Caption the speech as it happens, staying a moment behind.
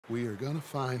We are gonna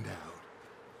find out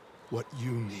what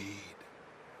you need.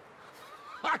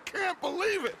 I can't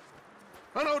believe it!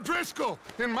 An O'Driscoll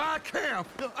in my camp!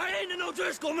 No, I ain't an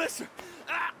O'Driscoll, mister!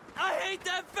 I hate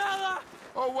that fella!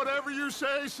 Oh, whatever you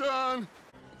say, son.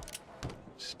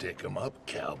 Stick 'em up,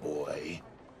 cowboy.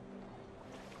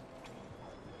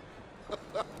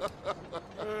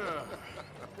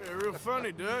 Yeah, real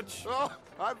funny, Dutch. Oh,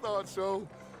 I thought so.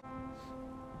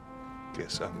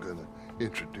 Guess I'm gonna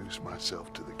introduce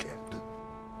myself to the captain.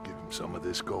 Give him some of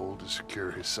this gold to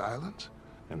secure his silence,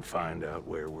 and find out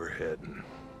where we're heading.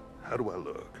 How do I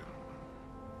look?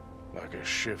 Like a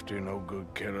shifty, no-good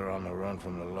killer on the run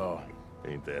from the law.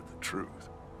 Ain't that the truth?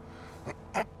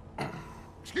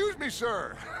 Excuse me,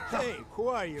 sir. Hey, who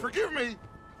are you? Forgive me,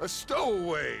 a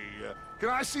stowaway. Can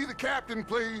I see the captain,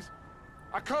 please?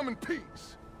 I come in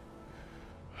peace.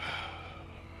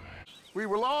 We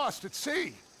were lost at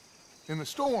sea, in the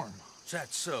storm. Is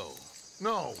that so?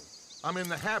 No, I'm in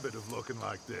the habit of looking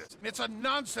like this. It's a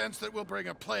nonsense that will bring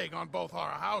a plague on both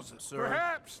our houses, sir.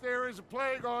 Perhaps there is a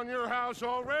plague on your house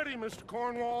already, Mr.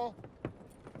 Cornwall.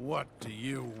 What do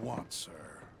you want, sir?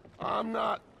 I'm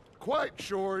not quite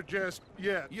sure just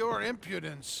yet. Your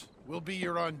impudence will be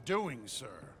your undoing,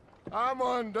 sir. I'm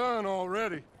undone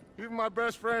already. Even my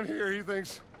best friend here, he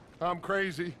thinks I'm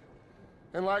crazy.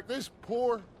 And like this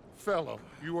poor fellow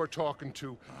you are talking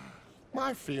to,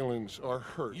 my feelings are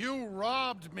hurt. You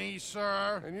robbed me,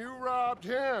 sir. And you robbed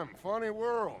him. Funny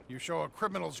world. You show a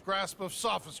criminal's grasp of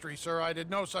sophistry, sir. I did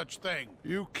no such thing.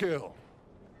 You kill.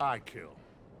 I kill.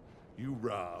 You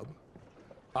rob.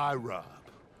 I rob.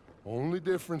 Only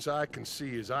difference I can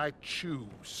see is I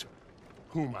choose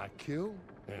whom I kill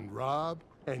and rob,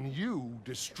 and you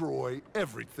destroy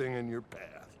everything in your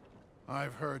path.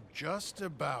 I've heard just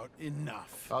about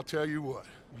enough. I'll tell you what.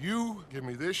 You give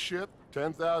me this ship,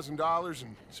 $10,000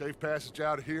 and safe passage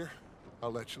out of here,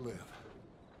 I'll let you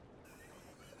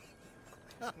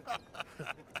live.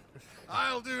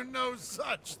 I'll do no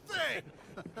such thing.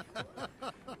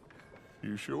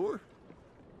 You sure?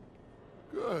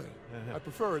 Good. I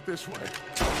prefer it this way.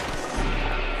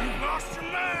 You've lost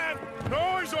your man!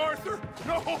 Noise, Arthur!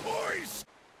 Noise!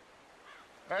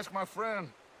 Ask my friend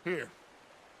here.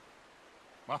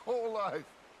 My whole life,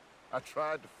 I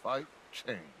tried to fight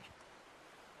change.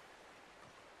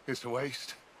 It's a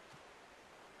waste.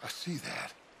 I see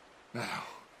that. Now,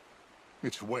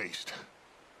 it's a waste.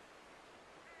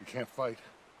 You can't fight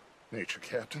nature,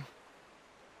 Captain.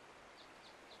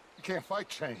 You can't fight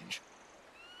change.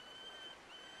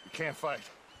 You can't fight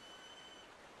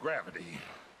gravity.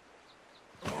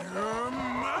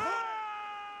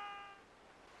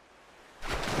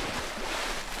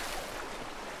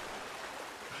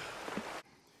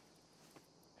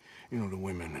 You know, the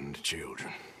women and the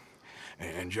children.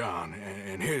 And John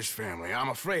and his family. I'm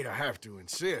afraid I have to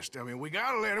insist. I mean, we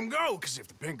gotta let them go, because if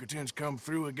the Pinkertons come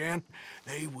through again,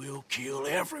 they will kill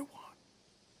everyone.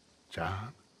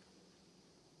 John?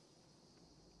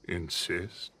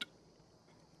 Insist?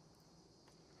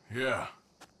 Yeah.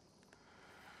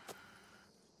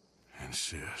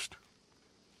 Insist.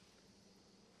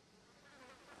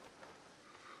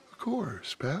 Of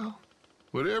course, pal.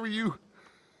 Whatever you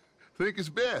think is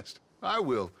best, I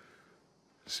will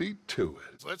see to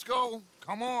it. Let's go.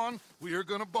 Come on. We are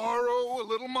gonna borrow a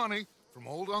little money from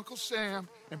old Uncle Sam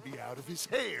and be out of his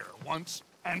hair once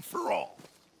and for all.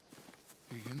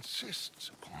 He insists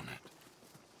upon it.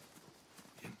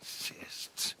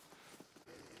 Insists.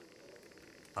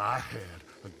 I had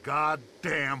a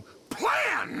goddamn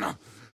plan!